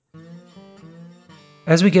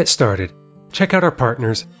As we get started, check out our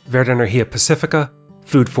partners, Verde Energia Pacifica,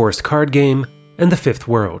 Food Forest Card Game, and The Fifth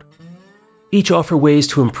World. Each offer ways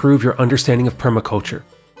to improve your understanding of permaculture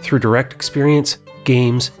through direct experience,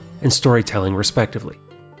 games, and storytelling respectively.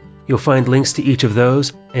 You'll find links to each of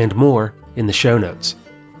those and more in the show notes.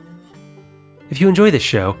 If you enjoy this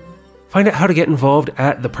show, find out how to get involved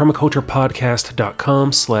at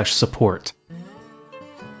thepermaculturepodcast.com/support.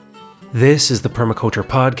 This is the Permaculture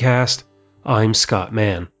Podcast. I'm Scott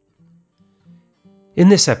Mann. In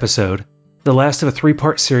this episode, the last of a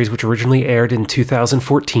three-part series which originally aired in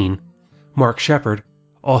 2014, Mark Shepard,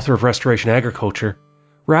 author of Restoration Agriculture,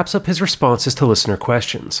 wraps up his responses to listener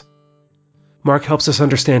questions. Mark helps us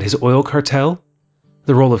understand his oil cartel,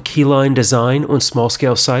 the role of keyline design on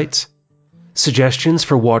small-scale sites, suggestions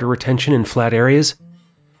for water retention in flat areas,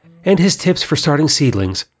 and his tips for starting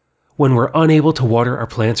seedlings when we're unable to water our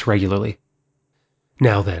plants regularly.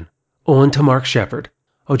 Now then, on to Mark Shepard.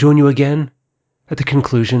 I'll join you again at the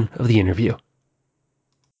conclusion of the interview.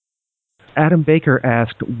 Adam Baker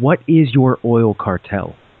asked, what is your oil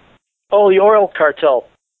cartel? Oh, the oil cartel.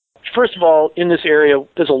 First of all, in this area,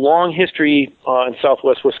 there's a long history in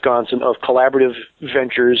southwest Wisconsin of collaborative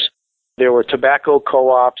ventures. There were tobacco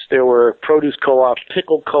co-ops, there were produce co-ops,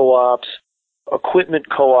 pickle co-ops, equipment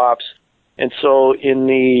co-ops. And so in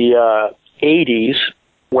the 80s,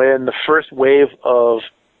 when the first wave of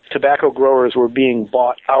tobacco growers were being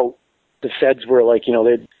bought out, the feds were like,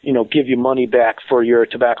 they'd, give you money back for your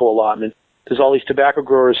tobacco allotment. There's all these tobacco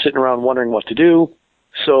growers sitting around wondering what to do.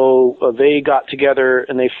 So they got together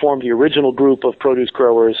and they formed the original group of produce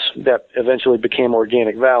growers that eventually became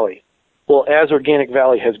Organic Valley. Well, as Organic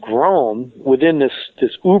Valley has grown, within this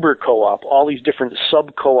Uber co-op, all these different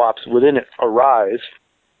sub-co-ops within it arise,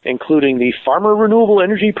 including the Farmer Renewable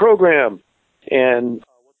Energy Program. And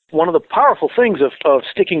one of the powerful things of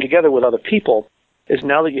sticking together with other people is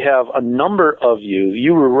now that you have a number of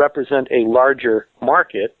you represent a larger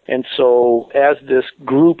market. And so as this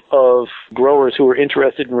group of growers who are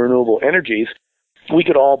interested in renewable energies, we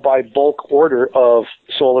could all buy bulk order of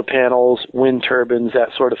solar panels, wind turbines,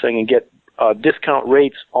 that sort of thing, and get discount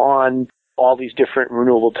rates on all these different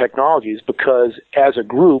renewable technologies because as a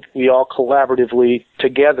group, we all collaboratively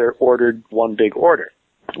together ordered one big order.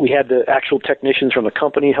 We had the actual technicians from the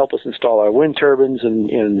company help us install our wind turbines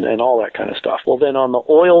and all that kind of stuff. Well, then on the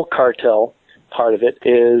oil cartel part of it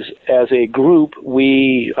is, as a group,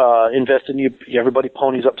 we invest in you. Everybody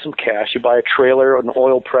ponies up some cash. You buy a trailer, an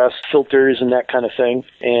oil press, filters, and that kind of thing.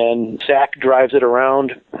 And Zach drives it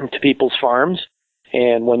around to people's farms.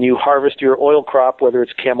 And when you harvest your oil crop, whether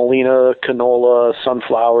it's camelina, canola,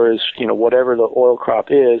 sunflowers, whatever the oil crop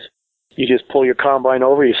is, you just pull your combine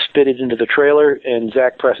over, you spit it into the trailer, and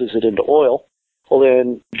Zach presses it into oil. Well,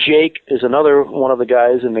 then Jake is another one of the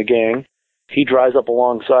guys in the gang. He drives up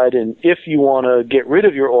alongside, and if you want to get rid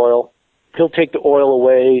of your oil, he'll take the oil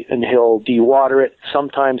away and he'll dewater it.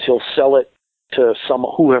 Sometimes he'll sell it to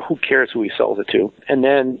who cares who he sells it to. And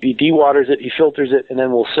then he dewaters it, he filters it, and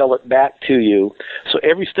then we'll sell it back to you. So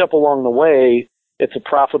every step along the way, it's a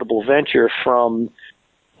profitable venture from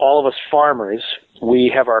all of us farmers. We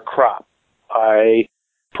have our crop. I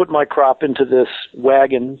put my crop into this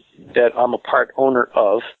wagon that I'm a part owner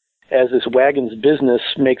of. As this wagon's business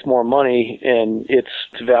makes more money and its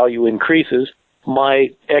value increases,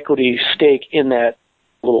 my equity stake in that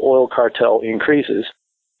little oil cartel increases.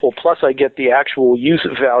 Well, plus I get the actual use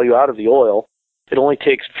value out of the oil. It only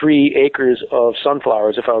takes 3 acres of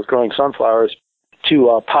sunflowers, if I was growing sunflowers,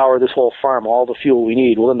 to power this whole farm, all the fuel we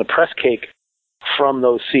need. Well, then the press cake from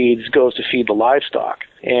those seeds goes to feed the livestock.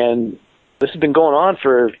 And this has been going on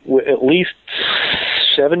for at least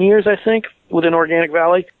 7 years, I think, within Organic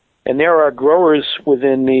Valley. And there are growers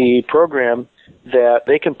within the program that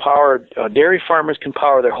they can power, dairy farmers can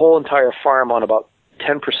power their whole entire farm on about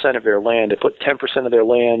 10% of their land. They put 10% of their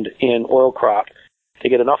land in oil crop. They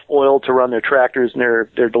get enough oil to run their tractors and their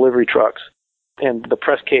delivery trucks. And the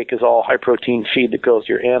press cake is all high-protein feed that goes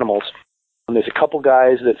to your animals. And there's a couple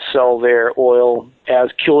guys that sell their oil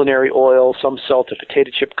as culinary oil. Some sell to potato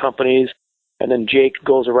chip companies. And then Jake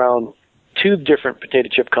goes around 2 different potato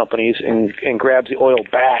chip companies and grabs the oil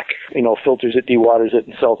back, filters it, dewaters it,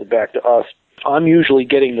 and sells it back to us. I'm usually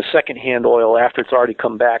getting the second-hand oil after it's already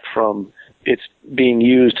come back from it's being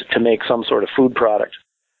used to make some sort of food product.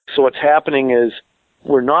 So what's happening is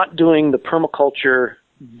we're not doing the permaculture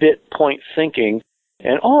bit point thinking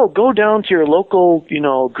and, go down to your local,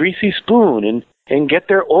 greasy spoon and get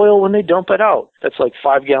their oil when they dump it out. That's like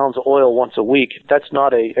 5 gallons of oil once a week. That's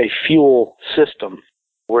not a fuel system.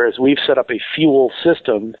 Whereas we've set up a fuel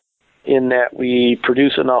system in that we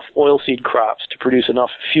produce enough oilseed crops to produce enough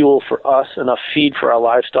fuel for us, enough feed for our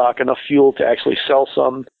livestock, enough fuel to actually sell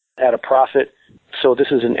some at a profit. So this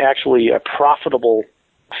is actually a profitable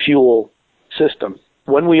fuel system.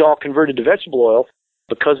 When we all converted to vegetable oil,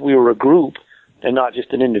 because we were a group and not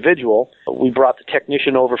just an individual, we brought the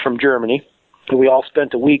technician over from Germany. We all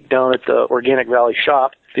spent a week down at the Organic Valley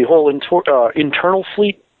shop. The whole internal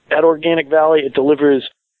fleet at Organic Valley, it delivers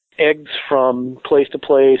eggs from place to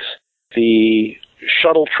place, the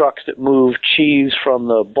shuttle trucks that move cheese from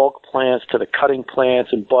the bulk plants to the cutting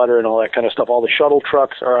plants and butter and all that kind of stuff. All the shuttle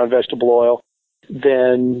trucks are on vegetable oil.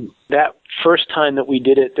 Then that first time that we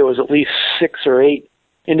did it, there was at least 6 or 8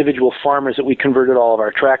 individual farmers that we converted all of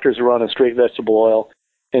our tractors to run on straight vegetable oil.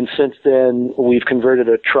 And since then, we've converted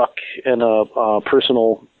a truck and a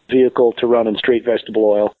personal vehicle to run on straight vegetable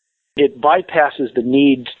oil. It bypasses the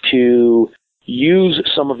need to use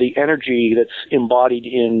some of the energy that's embodied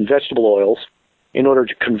in vegetable oils in order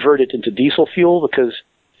to convert it into diesel fuel, because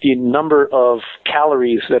the number of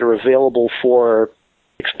calories that are available for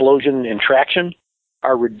explosion and traction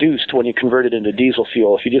are reduced when you convert it into diesel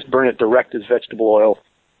fuel. If you just burn it direct as vegetable oil,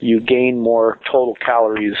 you gain more total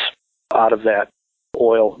calories out of that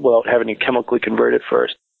oil without having to chemically convert it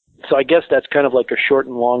first. So I guess that's kind of like a short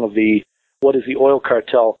and long of the what is the oil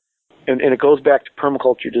cartel. And it goes back to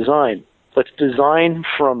permaculture design. Let's design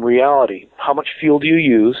from reality. How much fuel do you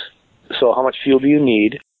use? So how much fuel do you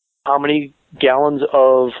need? How many gallons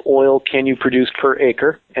of oil can you produce per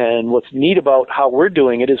acre? And what's neat about how we're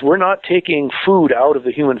doing it is we're not taking food out of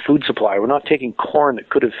the human food supply. We're not taking corn that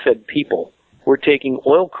could have fed people. We're taking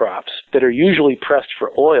oil crops that are usually pressed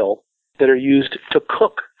for oil that are used to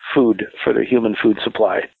cook food for the human food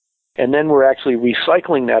supply. And then we're actually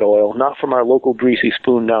recycling that oil, not from our local greasy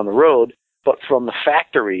spoon down the road, but from the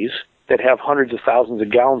factories that have hundreds of thousands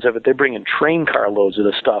of gallons of it. They bring in train car loads of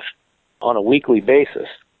the stuff on a weekly basis.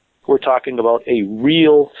 We're talking about a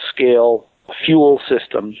real scale fuel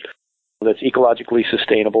system that's ecologically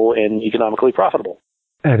sustainable and economically profitable.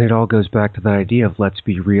 And it all goes back to the idea of let's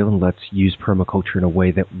be real and let's use permaculture in a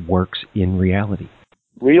way that works in reality.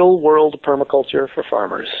 Real world permaculture for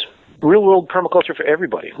farmers. Real world permaculture for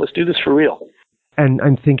everybody. Let's do this for real. And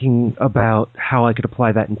I'm thinking about how I could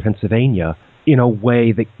apply that in Pennsylvania in a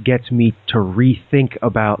way that gets me to rethink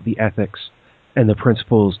about the ethics and the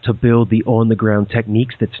principles to build the on-the-ground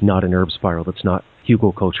techniques that's not an herb spiral, that's not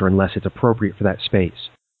hugelkultur, unless it's appropriate for that space,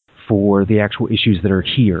 for the actual issues that are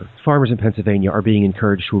here. Farmers in Pennsylvania are being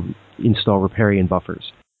encouraged to install riparian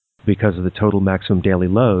buffers because of the total maximum daily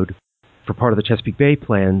load for part of the Chesapeake Bay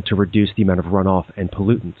plan to reduce the amount of runoff and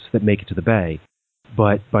pollutants that make it to the bay.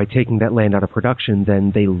 But by taking that land out of production,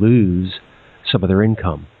 then they lose some of their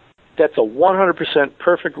income. That's a 100%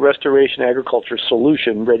 perfect restoration agriculture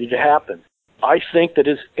solution ready to happen. I think that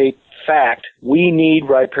is a fact. We need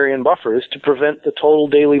riparian buffers to prevent the total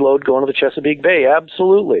daily load going to the Chesapeake Bay.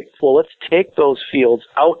 Absolutely. Well, let's take those fields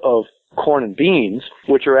out of corn and beans,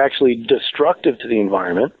 which are actually destructive to the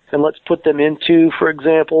environment, and let's put them into, for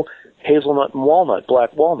example, hazelnut and walnut,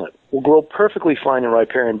 black walnut. Will grow perfectly fine in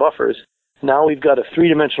riparian buffers. Now we've got a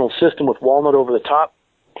three-dimensional system with walnut over the top,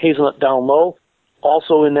 hazelnut down low.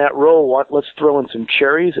 Also in that row, let's throw in some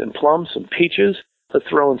cherries and plums, some peaches. Let's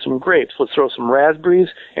throw in some grapes. Let's throw some raspberries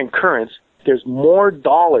and currants. There's more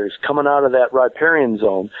dollars coming out of that riparian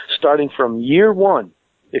zone starting from year one,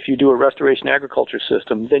 if you do a restoration agriculture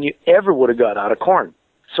system, than you ever would have got out of corn.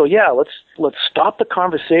 So yeah, let's stop the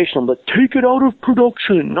conversation. Let's take it out of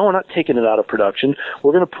production. No, we're not taking it out of production.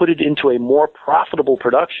 We're going to put it into a more profitable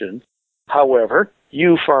production. However,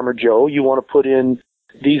 you, Farmer Joe, you want to put in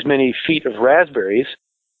these many feet of raspberries.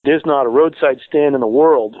 There's not a roadside stand in the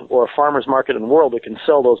world or a farmer's market in the world that can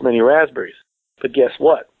sell those many raspberries. But guess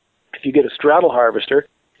what? If you get a straddle harvester,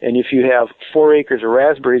 and if you have 4 acres of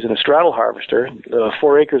raspberries in a straddle harvester,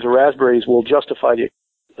 4 acres of raspberries will justify the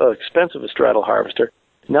expense of a straddle harvester.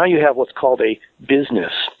 Now you have what's called a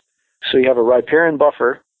business. So you have a riparian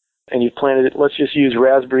buffer, and you've planted it, let's just use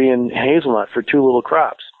raspberry and hazelnut for 2 little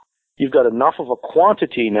crops. You've got enough of a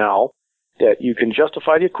quantity now that you can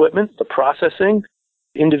justify the equipment, the processing,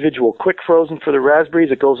 individual quick frozen for the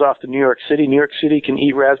raspberries. It goes off to New York City. New York City can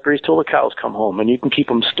eat raspberries till the cows come home, and you can keep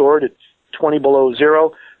them stored at 20 below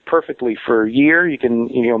zero perfectly for a year. You can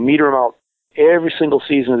meter them out every single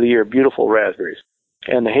season of the year. Beautiful raspberries.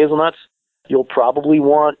 And the hazelnuts, you'll probably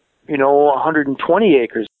want 120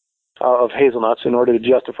 acres of hazelnuts in order to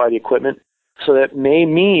justify the equipment. So that may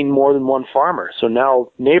mean more than one farmer. So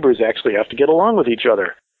now neighbors actually have to get along with each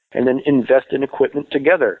other and then invest in equipment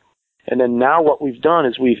together. And then now what we've done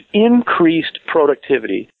is we've increased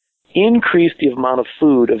productivity, increased the amount of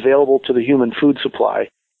food available to the human food supply,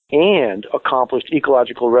 and accomplished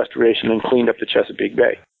ecological restoration and cleaned up the Chesapeake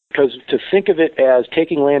Bay. Because to think of it as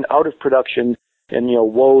taking land out of production and,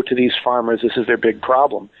 woe to these farmers, this is their big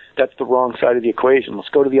problem, that's the wrong side of the equation. Let's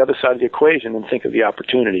go to the other side of the equation and think of the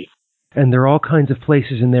opportunity. And there are all kinds of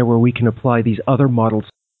places in there where we can apply these other models,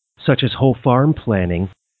 such as whole farm planning,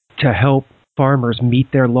 to help farmers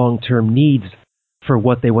meet their long-term needs for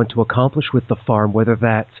what they want to accomplish with the farm, whether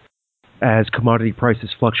that's as commodity prices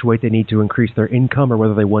fluctuate, they need to increase their income, or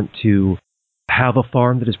whether they want to have a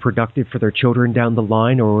farm that is productive for their children down the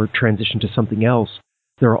line or transition to something else.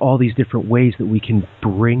 There are all these different ways that we can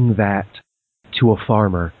bring that to a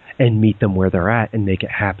farmer and meet them where they're at and make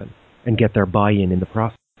it happen and get their buy-in in the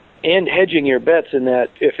process. And hedging your bets in that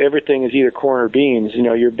if everything is either corn or beans,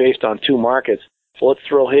 you're based on two markets. So let's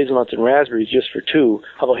throw hazelnuts and raspberries just for two.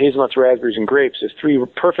 How about hazelnuts, raspberries, and grapes? There's three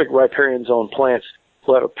perfect riparian zone plants.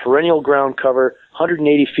 We'll have a perennial ground cover,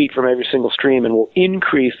 180 feet from every single stream, and we'll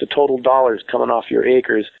increase the total dollars coming off your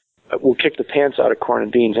acres. We'll kick the pants out of corn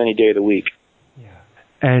and beans any day of the week.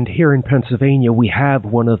 And here in Pennsylvania, we have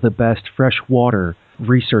one of the best freshwater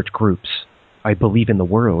research groups, I believe, in the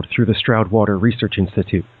world, through the Stroud Water Research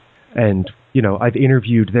Institute. And, I've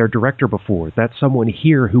interviewed their director before. That's someone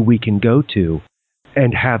here who we can go to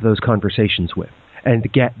and have those conversations with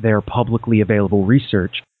and get their publicly available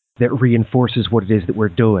research that reinforces what it is that we're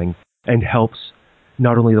doing and helps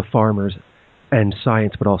not only the farmers and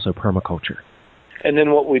science, but also permaculture. And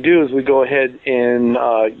then what we do is we go ahead and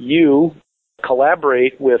you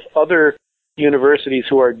collaborate with other universities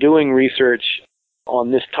who are doing research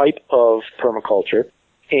on this type of permaculture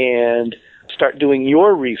and start doing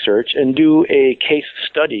your research and do a case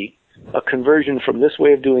study, a conversion from this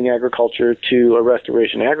way of doing agriculture to a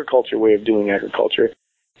restoration agriculture way of doing agriculture.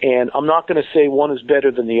 And I'm not going to say one is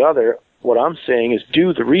better than the other. What I'm saying is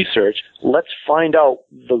do the research. Let's find out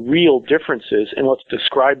the real differences and let's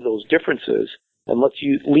describe those differences. And let's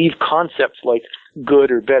leave concepts like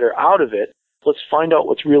good or better out of it. Let's find out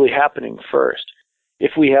what's really happening first.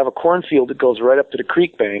 If we have a cornfield that goes right up to the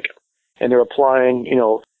creek bank and they're applying,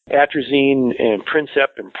 atrazine and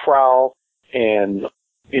Princep and Prowl and,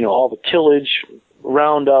 all the tillage,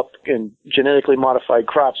 Roundup and genetically modified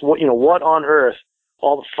crops, what on earth,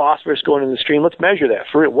 all the phosphorus going into the stream, let's measure that.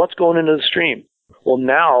 For real, what's going into the stream? Well,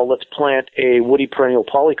 now let's plant a woody perennial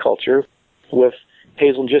polyculture with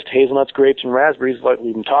hazelnuts, grapes, and raspberries like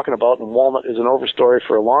we've been talking about, and walnut is an overstory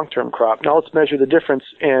for a long-term crop. Now let's measure the difference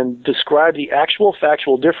and describe the actual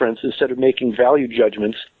factual difference instead of making value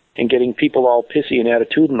judgments and getting people all pissy and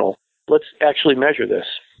attitudinal. Let's actually measure this.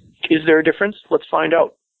 Is there a difference? Let's find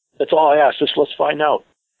out. That's all I ask. Just let's find out.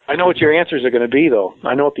 I know what your answers are going to be, though.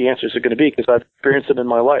 I know what the answers are going to be because I've experienced them in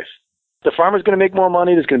my life. The farmer's going to make more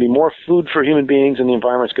money, there's going to be more food for human beings, and the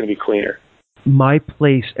environment's going to be cleaner. My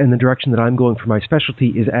place and the direction that I'm going for my specialty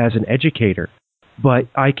is as an educator, but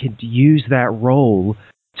I could use that role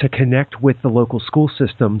to connect with the local school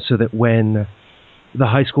system so that when the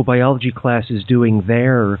high school biology class is doing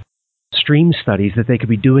their stream studies, that they could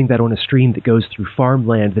be doing that on a stream that goes through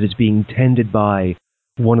farmland that is being tended by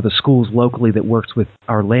one of the schools locally that works with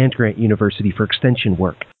our land-grant university for extension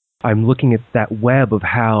work. I'm looking at that web of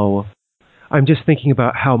how, I'm just thinking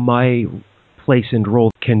about how my place and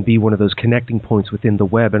role can be one of those connecting points within the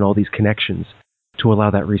web and all these connections to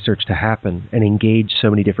allow that research to happen and engage so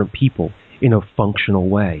many different people in a functional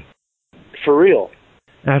way. For real.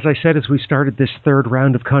 As I said as we started this third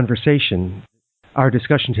round of conversation, our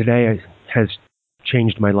discussion today has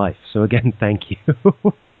changed my life. So again, thank you.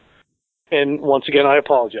 And once again, I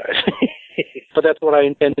apologize. But that's what I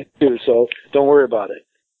intended to do, so don't worry about it.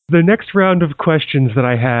 The next round of questions that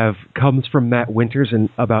I have comes from Matt Winters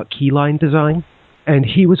about keyline design. And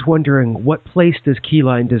he was wondering, what place does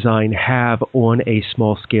keyline design have on a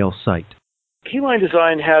small-scale site? Keyline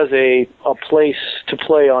design has a place to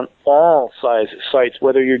play on all size sites,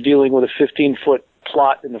 whether you're dealing with a 15-foot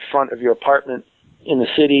plot in the front of your apartment in the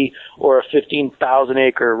city or a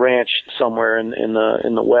 15,000-acre ranch somewhere in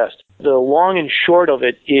the West. The long and short of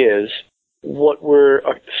it is what we're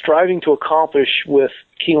striving to accomplish with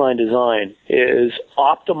keyline design is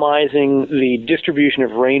optimizing the distribution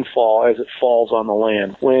of rainfall as it falls on the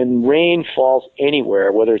land. When rain falls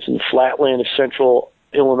anywhere, whether it's in the flatland of central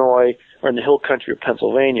Illinois or in the hill country of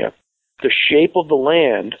Pennsylvania, the shape of the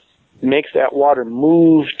land makes that water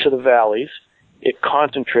move to the valleys. It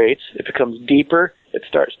concentrates, it becomes deeper, it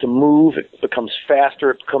starts to move, it becomes faster,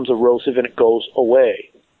 it becomes erosive, and it goes away.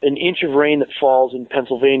 An inch of rain that falls in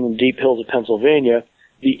Pennsylvania, in deep hills of Pennsylvania,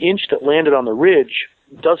 the inch that landed on the ridge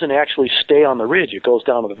doesn't actually stay on the ridge. It goes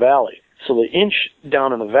down to the valley. So the inch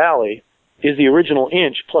down in the valley is the original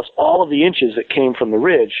inch plus all of the inches that came from the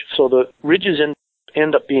ridge. So the ridges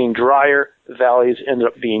end up being drier, the valleys end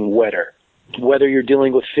up being wetter. Whether you're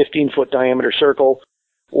dealing with 15-foot diameter circle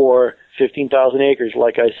or 15,000 acres,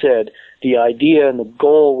 like I said, the idea and the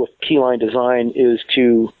goal with keyline design is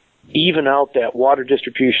to even out that water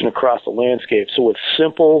distribution across the landscape. So with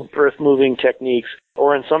simple earth-moving techniques,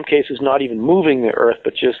 or in some cases not even moving the earth,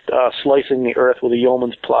 but just slicing the earth with a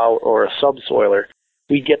yeoman's plow or a subsoiler,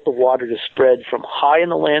 we get the water to spread from high in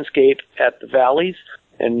the landscape at the valleys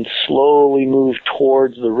and slowly move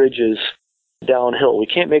towards the ridges downhill. We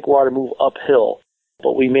can't make water move uphill,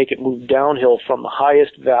 but we make it move downhill from the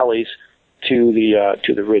highest valleys to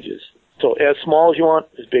the ridges. So as small as you want,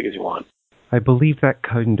 as big as you want. I believe that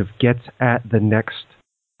kind of gets at the next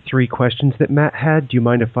 3 questions that Matt had. Do you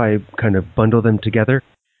mind if I kind of bundle them together?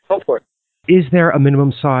 Go for it. Is there a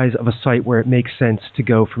minimum size of a site where it makes sense to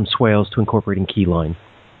go from swales to incorporating keyline?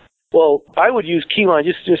 Well, I would use keyline,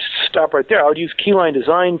 just stop right there. I would use keyline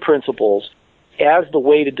design principles as the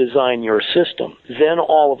way to design your system. Then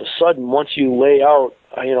all of a sudden, once you lay out,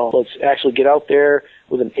 let's actually get out there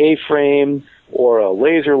with an A-frame or a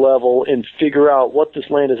laser level and figure out what this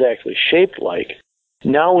land is actually shaped like.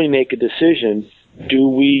 Now we make a decision, do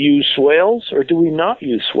we use swales or do we not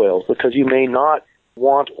use swales? Because you may not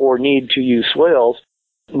want or need to use swales.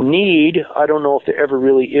 Need, I don't know if there ever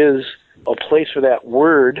really is a place for that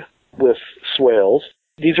word with swales.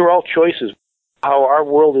 These are all choices. How our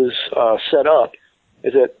world is set up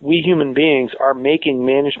is that we human beings are making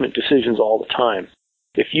management decisions all the time.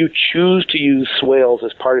 If you choose to use swales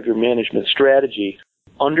as part of your management strategy,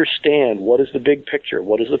 understand what is the big picture,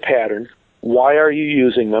 what is the pattern, why are you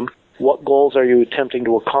using them, what goals are you attempting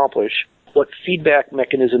to accomplish, what feedback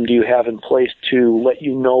mechanism do you have in place to let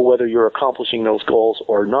you know whether you're accomplishing those goals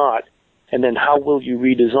or not, and then how will you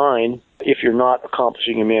redesign if you're not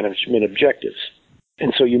accomplishing your management objectives.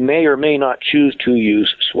 And so you may or may not choose to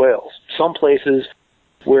use swales. Some places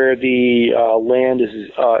where the land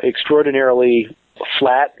is extraordinarily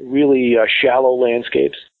flat, really shallow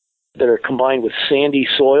landscapes that are combined with sandy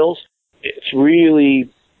soils, it's really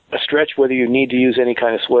a stretch whether you need to use any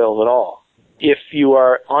kind of swales at all. If you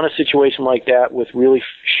are on a situation like that with really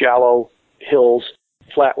shallow hills,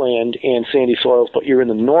 flat land, and sandy soils, but you're in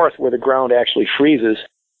the north where the ground actually freezes,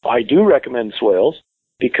 I do recommend swales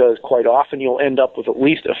because quite often you'll end up with at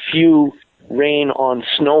least a few rain on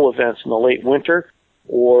snow events in the late winter,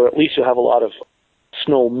 or at least you'll have a lot of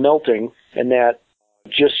snow melting, and that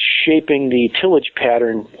just shaping the tillage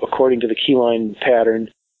pattern according to the keyline pattern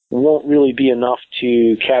won't really be enough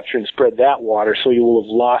to capture and spread that water, so you will have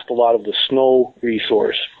lost a lot of the snow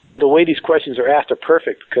resource. The way these questions are asked are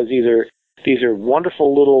perfect because these are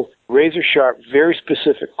wonderful little razor-sharp, very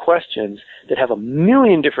specific questions that have a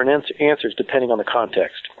million different answers depending on the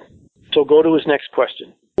context. So go to his next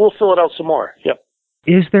question. We'll fill it out some more. Yep.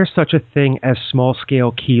 Is there such a thing as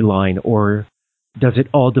small-scale keyline, or does it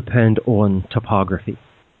all depend on topography?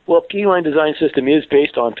 Well, keyline design system is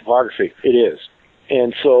based on topography. It is.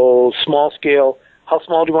 And so small scale, how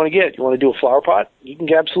small do you want to get? You want to do a flower pot? You can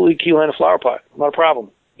absolutely keyline a flower pot. Not a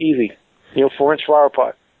problem. Easy. 4-inch flower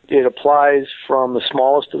pot. It applies from the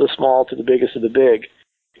smallest of the small to the biggest of the big.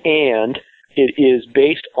 And it is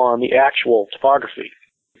based on the actual topography.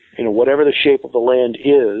 Whatever the shape of the land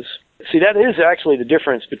is. See, that is actually the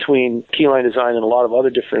difference between keyline design and a lot of other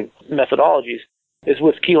different methodologies. Is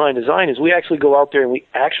with keyline design is we actually go out there and we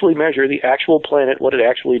actually measure the actual planet, what it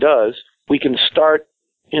actually does. We can start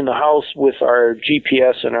in the house with our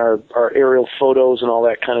GPS and our aerial photos and all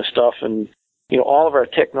that kind of stuff. And, all of our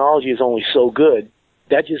technology is only so good.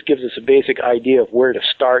 That just gives us a basic idea of where to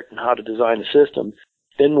start and how to design a system.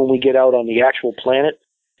 Then when we get out on the actual planet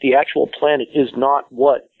is not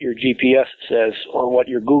what your GPS says or what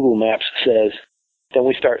your Google Maps says. Then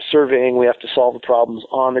we start surveying. We have to solve the problems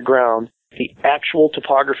on the ground. The actual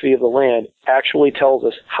topography of the land actually tells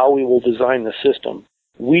us how we will design the system.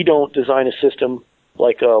 We don't design a system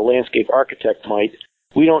like a landscape architect might.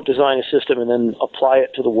 We don't design a system and then apply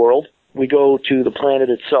it to the world. We go to the planet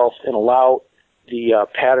itself and allow the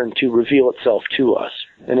pattern to reveal itself to us.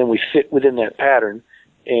 And then we fit within that pattern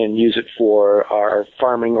and use it for our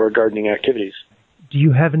farming or gardening activities. Do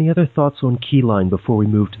you have any other thoughts on keyline before we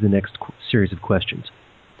move to the next series of questions?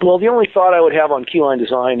 Well, the only thought I would have on keyline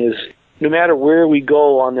design is no matter where we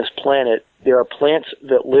go on this planet, there are plants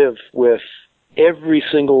that live with every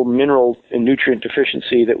single mineral and nutrient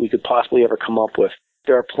deficiency that we could possibly ever come up with.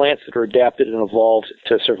 There are plants that are adapted and evolved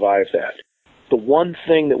to survive that. The one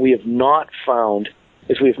thing that we have not found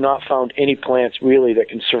is we have not found any plants really that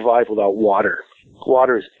can survive without water.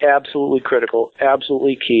 Water is absolutely critical,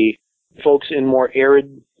 absolutely key. Folks in more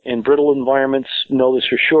arid and brittle environments know this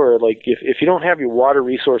for sure. Like if you don't have your water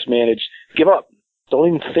resource managed, give up. Don't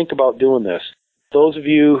even think about doing this. Those of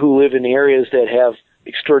you who live in areas that have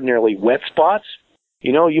extraordinarily wet spots,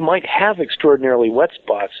 you might have extraordinarily wet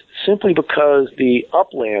spots simply because the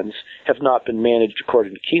uplands have not been managed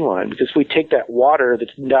according to keyline. Because if we take that water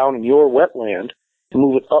that's down in your wetland and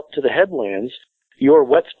move it up to the headlands, your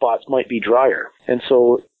wet spots might be drier. And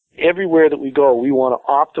so everywhere that we go, we want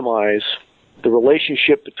to optimize the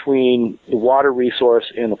relationship between the water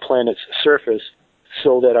resource and the planet's surface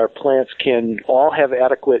so that our plants can all have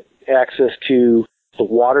adequate access to the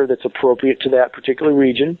water that's appropriate to that particular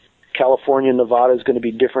region. California and Nevada is going to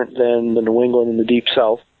be different than the New England and the Deep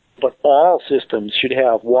South, but all systems should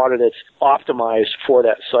have water that's optimized for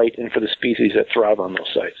that site and for the species that thrive on those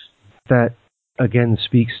sites. That, again,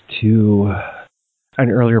 speaks to an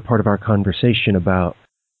earlier part of our conversation about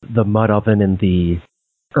the mud oven and the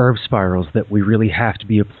herb spirals, that we really have to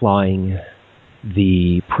be applying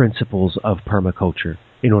the principles of permaculture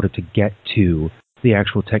in order to get to the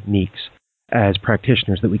actual techniques as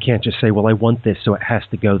practitioners, that we can't just say, well, I want this, so it has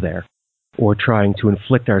to go there, or trying to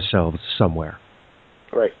inflict ourselves somewhere.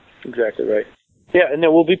 Right, exactly right. Yeah, and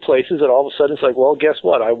there will be places that all of a sudden it's like, well, guess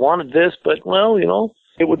what? I wanted this, but, well,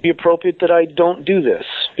 it would be appropriate that I don't do this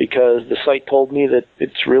because the site told me that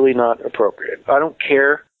it's really not appropriate. I don't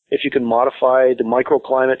care if you can modify the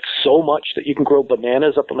microclimate so much that you can grow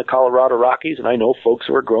bananas up in the Colorado Rockies, and I know folks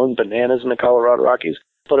who are growing bananas in the Colorado Rockies,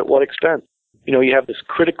 but at what expense? You have this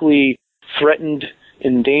critically threatened,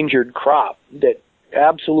 endangered crop that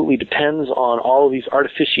absolutely depends on all of these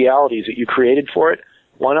artificialities that you created for it.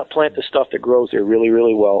 Why not plant the stuff that grows there really,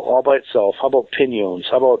 really well, all by itself? How about piñons?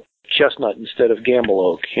 How about chestnut instead of gamble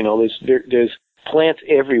oak? There's plants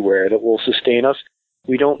everywhere that will sustain us.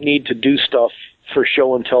 We don't need to do stuff for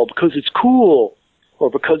show and tell because it's cool or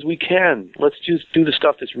because we can. Let's just do the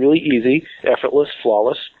stuff that's really easy, effortless,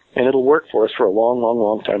 flawless, and it'll work for us for a long, long,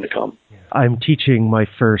 long time to come. I'm teaching my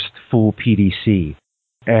first full PDC,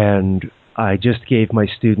 and I just gave my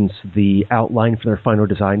students the outline for their final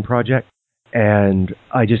design project, and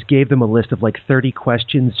I just gave them a list of like 30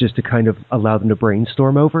 questions just to kind of allow them to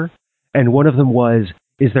brainstorm over. And one of them was,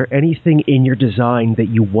 is there anything in your design that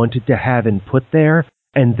you wanted to have and put there,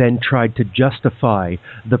 and then tried to justify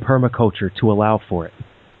the permaculture to allow for it?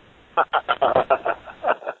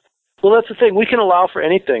 Well, that's the thing. We can allow for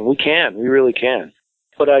anything. We can. We really can.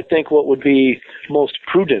 But I think what would be most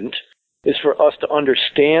prudent is for us to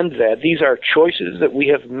understand that these are choices that we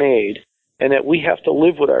have made and that we have to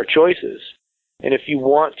live with our choices. And if you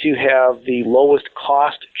want to have the lowest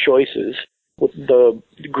cost choices with the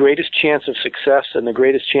greatest chance of success and the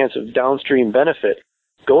greatest chance of downstream benefit,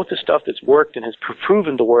 go with the stuff that's worked and has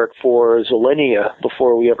proven to work for millennia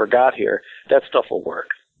before we ever got here. That stuff will work.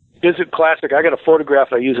 It's a classic. I got a photograph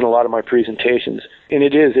I use in a lot of my presentations, and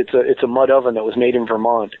it's a mud oven that was made in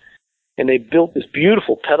Vermont. And they built this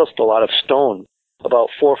beautiful pedestal out of stone, about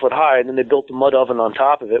 4 foot high, and then they built the mud oven on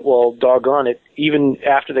top of it. Well, doggone it, even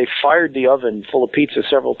after they fired the oven full of pizza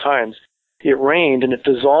several times, it rained and it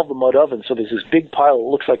dissolved the mud oven, so there's this big pile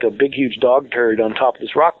that looks like a big, huge dog turd on top of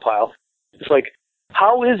this rock pile. It's like,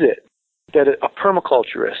 how is it that a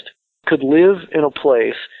permaculturist could live in a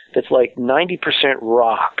place that's like 90%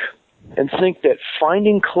 rock and think that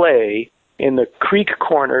finding clay in the creek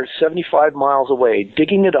corner 75 miles away,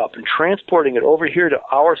 digging it up and transporting it over here to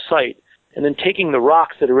our site, and then taking the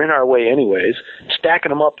rocks that are in our way anyways, stacking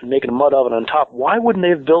them up and making a mud oven on top, why wouldn't they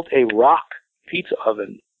have built a rock pizza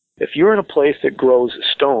oven? If you're in a place that grows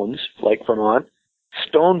stones, like Vermont,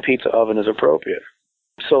 stone pizza oven is appropriate.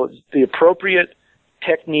 So the appropriate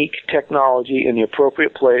technique, technology in the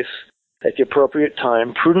appropriate place at the appropriate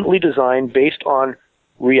time, prudently designed based on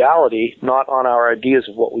reality, not on our ideas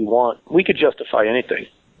of what we want. We could justify anything.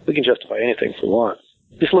 We can justify anything if we want.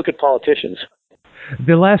 Just look at politicians.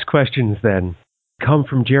 The last questions then come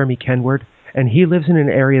from Jeremy Kenward, and he lives in an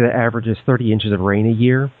area that averages 30 inches of rain a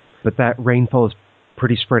year, but that rainfall is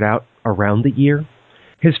pretty spread out around the year.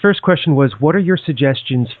 His first question was, what are your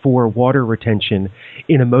suggestions for water retention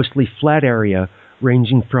in a mostly flat area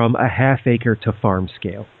ranging from a half acre to farm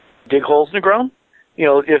scale? Dig holes in the ground?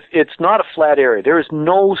 If it's not a flat area, there is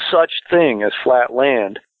no such thing as flat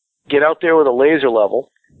land. Get out there with a laser level,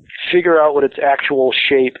 figure out what its actual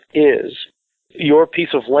shape is. Your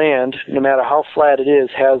piece of land, no matter how flat it is,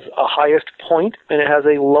 has a highest point and it has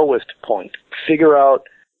a lowest point. Figure out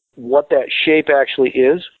what that shape actually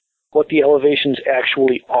is, what the elevations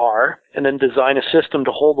actually are, and then design a system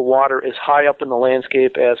to hold the water as high up in the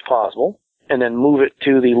landscape as possible, and then move it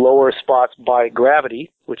to the lower spots by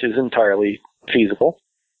gravity, which is entirely feasible.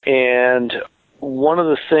 And one of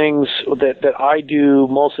the things that I do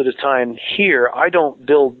most of the time here, I don't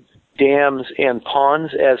build dams and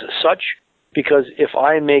ponds as such. Because if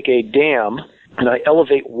I make a dam and I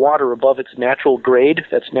elevate water above its natural grade,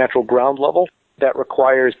 that's natural ground level, that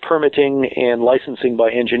requires permitting and licensing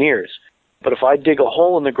by engineers. But if I dig a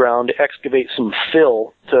hole in the ground to excavate some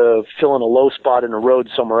fill to fill in a low spot in a road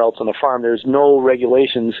somewhere else on the farm, there's no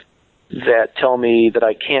regulations that tell me that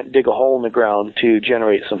I can't dig a hole in the ground to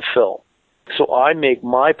generate some fill. So I make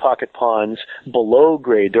my pocket ponds below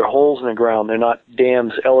grade. They're holes in the ground. They're not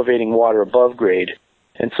dams elevating water above grade.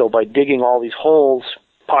 And so by digging all these holes,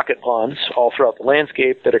 pocket ponds, all throughout the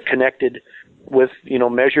landscape that are connected with,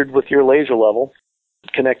 measured with your laser level,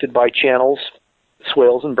 connected by channels,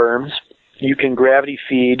 swales, and berms, you can gravity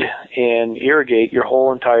feed and irrigate your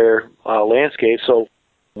whole entire landscape. So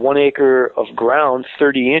 1 acre of ground,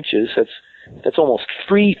 30 inches, that's almost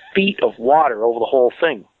 3 feet of water over the whole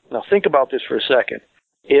thing. Now think about this for a second.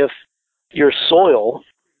 If your soil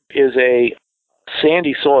is a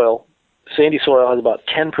sandy soil has about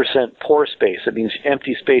 10% pore space. That means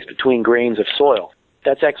empty space between grains of soil.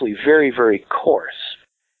 That's actually very, very coarse.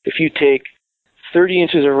 If you take 30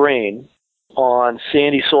 inches of rain on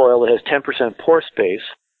sandy soil that has 10% pore space,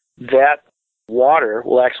 that water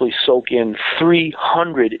will actually soak in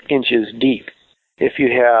 300 inches deep. If you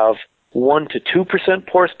have 1 to 2%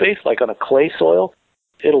 pore space, like on a clay soil,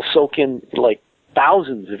 it'll soak in like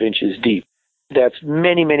thousands of inches deep. That's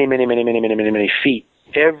many, many, many, many, many, many, many, many feet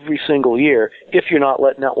every single year if you're not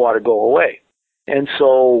letting that water go away. And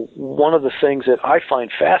so one of the things that I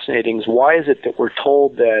find fascinating is why is it that we're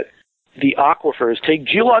told that the aquifers take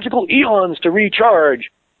geological eons to recharge,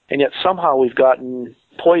 and yet somehow we've gotten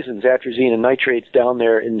poisons, atrazine, and nitrates down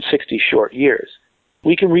there in 60 short years.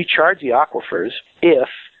 We can recharge the aquifers if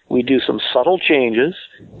we do some subtle changes,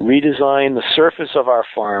 redesign the surface of our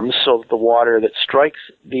farms so that the water that strikes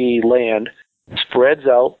the land spreads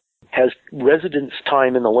out, has residence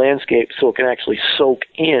time in the landscape so it can actually soak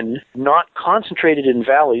in, not concentrated in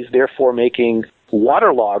valleys, therefore making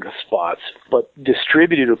waterlogged spots, but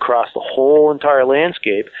distributed across the whole entire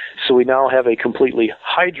landscape. So we now have a completely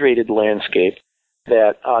hydrated landscape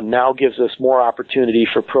that now gives us more opportunity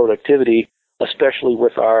for productivity, especially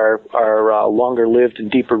with our longer-lived and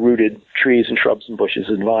deeper-rooted trees and shrubs and bushes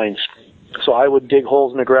and vines. So I would dig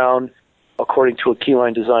holes in the ground according to a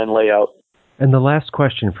keyline design layout. And the last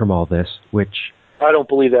question from all this, which... I don't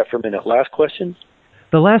believe that for a minute. Last question?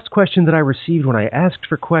 The last question that I received when I asked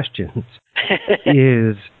for questions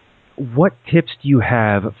is, what tips do you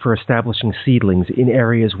have for establishing seedlings in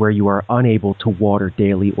areas where you are unable to water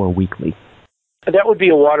daily or weekly? That would be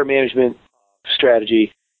a water management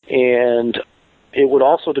strategy, and it would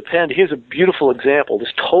also depend. Here's a beautiful example.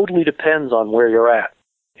 This totally depends on where you're at.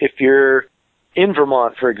 If you're in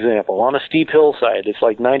Vermont, for example, on a steep hillside, it's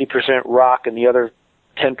like 90% rock and the other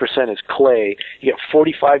 10% is clay. You get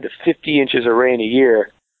 45 to 50 inches of rain a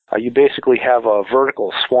year. You basically have a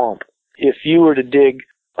vertical swamp. If you were to dig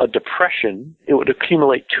a depression, it would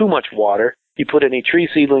accumulate too much water. You put any tree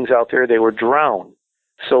seedlings out there, they would drown.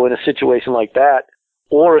 So in a situation like that,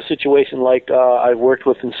 or a situation like I've worked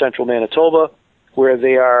with in central Manitoba, where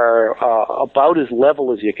they are about as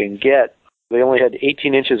level as you can get. They only had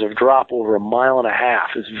 18 inches of drop over 1.5 miles.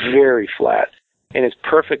 It's very flat, and it's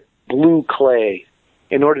perfect blue clay.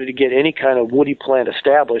 In order to get any kind of woody plant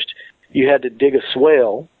established, you had to dig a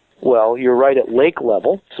swale. Well, you're right at lake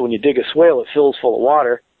level, so when you dig a swale, it fills full of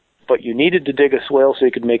water, but you needed to dig a swale so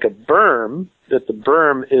you could make a berm, that the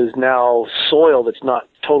berm is now soil that's not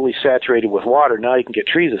totally saturated with water. Now you can get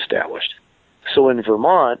trees established. So in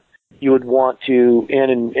Vermont, you would want to,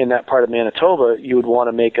 and in that part of Manitoba, you would want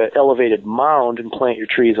to make an elevated mound and plant your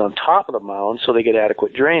trees on top of the mound so they get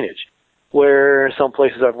adequate drainage. Where some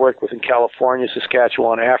places I've worked with in California,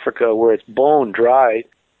 Saskatchewan, Africa, where it's bone dry,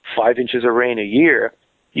 5 inches of rain a year,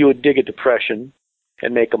 you would dig a depression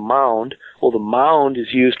and make a mound. Well, the mound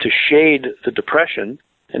is used to shade the depression,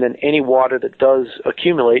 and then any water that does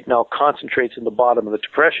accumulate now concentrates in the bottom of the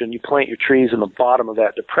depression. You plant your trees in the bottom of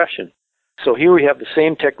that depression. So here we have the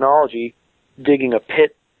same technology, digging a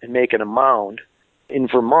pit and making a mound. In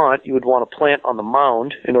Vermont, you would want to plant on the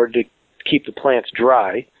mound in order to keep the plants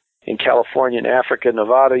dry. In California and Africa,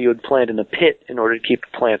 Nevada, you would plant in a pit in order to keep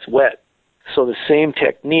the plants wet. So the same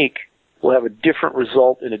technique will have a different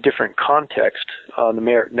result in a different context, no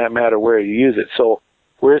matter where you use it. So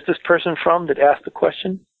where is this person from that asked the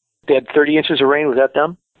question? They had 30 inches of rain. Was that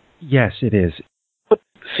them? Yes, it is. Put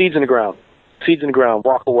seeds in the ground. Seeds in the ground.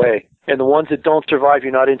 Walk away. And the ones that don't survive,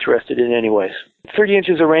 you're not interested in anyways. 30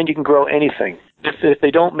 inches of rain, you can grow anything. If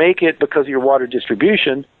they don't make it because of your water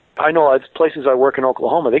distribution, I know it's places I work in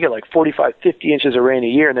Oklahoma, they get like 45, 50 inches of rain a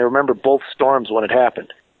year, and they remember both storms when it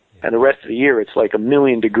happened. And the rest of the year, it's like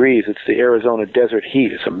 1,000,000 degrees. It's the Arizona desert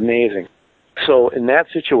heat. It's amazing. So in that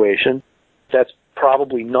situation, that's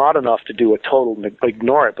probably not enough to do a total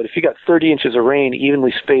ignore it. But if you got 30 inches of rain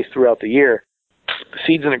evenly spaced throughout the year,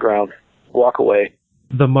 seeds in the ground, walk away.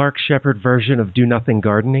 The Mark Shepard version of do nothing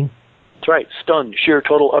gardening? That's right. Stunned, sheer,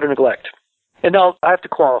 total, utter neglect. And now I have to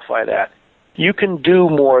qualify that. You can do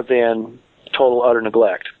more than total, utter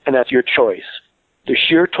neglect, and that's your choice. The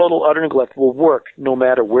sheer, total, utter neglect will work no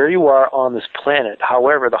matter where you are on this planet.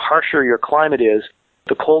 However, the harsher your climate is,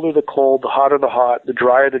 the colder the cold, the hotter the hot, the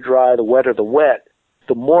drier the dry, the wetter the wet,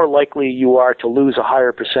 the more likely you are to lose a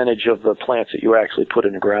higher percentage of the plants that you actually put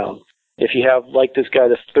in the ground. If you have, like this guy,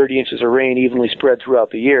 the 30 inches of rain evenly spread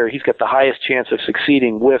throughout the year, he's got the highest chance of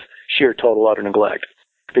succeeding with sheer, total, utter neglect,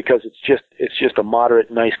 because it's just a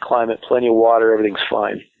moderate, nice climate, plenty of water, everything's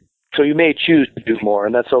fine. So you may choose to do more,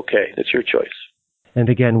 and that's okay. That's your choice. And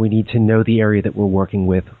again, we need to know the area that we're working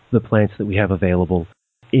with, the plants that we have available,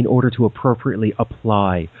 in order to appropriately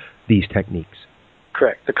apply these techniques.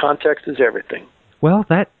 Correct. The context is everything. Well,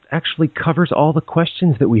 that actually covers all the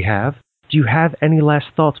questions that we have. Do you have any last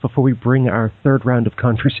thoughts before we bring our third round of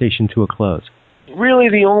conversation to a close? Really,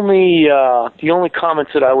 the only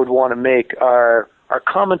comments that I would want to make are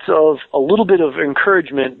comments of a little bit of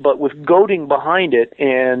encouragement, but with goading behind it.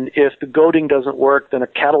 And if the goading doesn't work, then a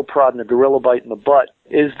cattle prod and a gorilla bite in the butt.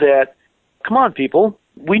 Is that, come on, people,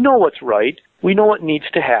 we know what's right. We know what needs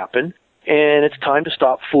to happen, and it's time to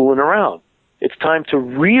stop fooling around. It's time to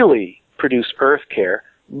really produce earth care,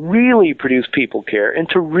 really produce people care, and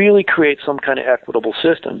to really create some kind of equitable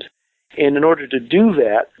systems. And in order to do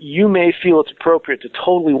that, you may feel it's appropriate to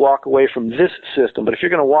totally walk away from this system. But if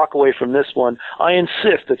you're going to walk away from this one, I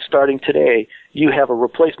insist that starting today, you have a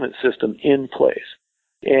replacement system in place.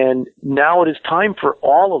 And now it is time for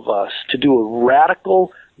all of us to do a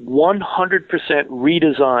radical 100%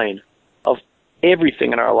 redesign of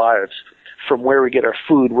everything in our lives, from where we get our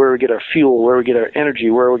food, where we get our fuel, where we get our energy,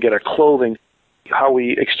 where we get our clothing, how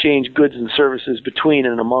we exchange goods and services between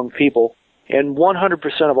and among people. And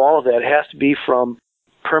 100% of all of that has to be from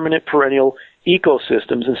permanent perennial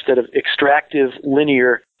ecosystems instead of extractive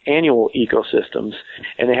linear annual ecosystems.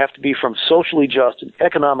 And they have to be from socially just and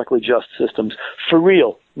economically just systems for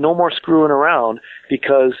real. No more screwing around,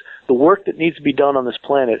 because the work that needs to be done on this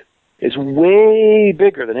planet is way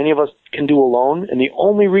bigger than any of us can do alone. And the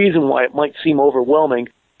only reason why it might seem overwhelming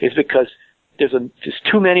is because there's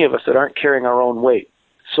too many of us that aren't carrying our own weight.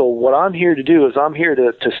 So what I'm here to do is I'm here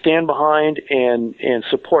to stand behind and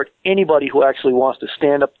support anybody who actually wants to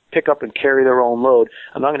stand up, pick up, and carry their own load.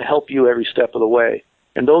 I'm not going to help you every step of the way.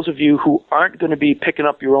 And those of you who aren't going to be picking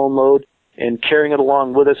up your own load and carrying it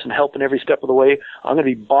along with us and helping every step of the way, I'm going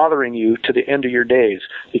to be bothering you to the end of your days,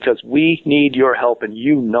 because we need your help and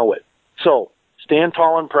you know it. So stand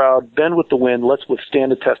tall and proud, bend with the wind, let's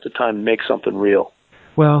withstand the test of time and make something real.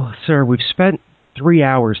 Well, sir, we've spent 3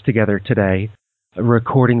 hours together today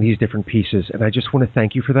recording these different pieces, and I just want to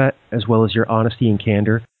thank you for that, as well as your honesty and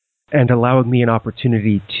candor, and allowing me an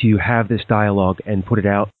opportunity to have this dialogue and put it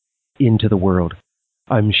out into the world.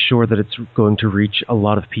 I'm sure that it's going to reach a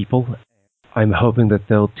lot of people. I'm hoping that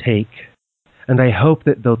they'll take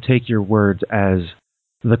your words as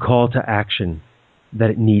the call to action that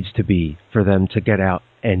it needs to be for them to get out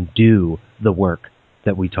and do the work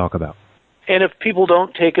that we talk about. And if people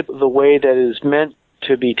don't take it the way that it is meant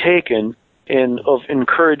to be taken, and of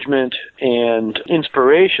encouragement and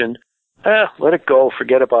inspiration, let it go,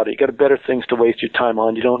 forget about it. You got better things to waste your time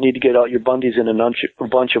on. You don't need to get out your bundies in a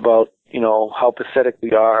bunch about, how pathetic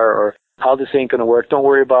we are or how this ain't going to work. Don't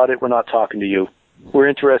worry about it. We're not talking to you. We're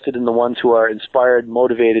interested in the ones who are inspired,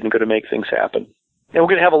 motivated, and going to make things happen. And we're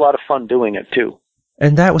going to have a lot of fun doing it, too.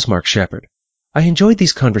 And that was Mark Shepard. I enjoyed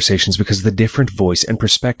these conversations because of the different voice and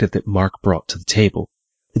perspective that Mark brought to the table.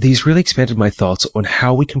 These really expanded my thoughts on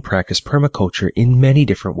how we can practice permaculture in many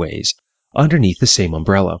different ways underneath the same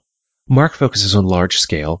umbrella. Mark focuses on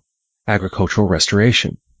large-scale agricultural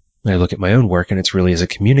restoration. I look at my own work, and it's really as a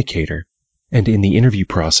communicator and in the interview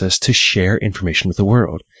process to share information with the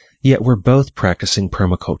world. Yet we're both practicing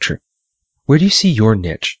permaculture. Where do you see your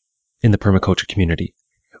niche in the permaculture community?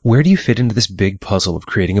 Where do you fit into this big puzzle of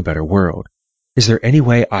creating a better world? Is there any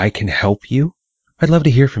way I can help you? I'd love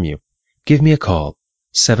to hear from you. Give me a call,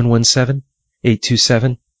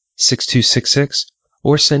 717-827-6266,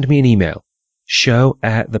 or send me an email,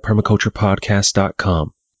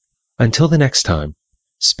 show@thepermaculturepodcast.com. Until the next time,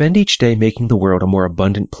 spend each day making the world a more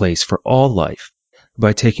abundant place for all life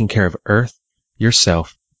by taking care of Earth,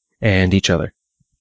 yourself, and each other.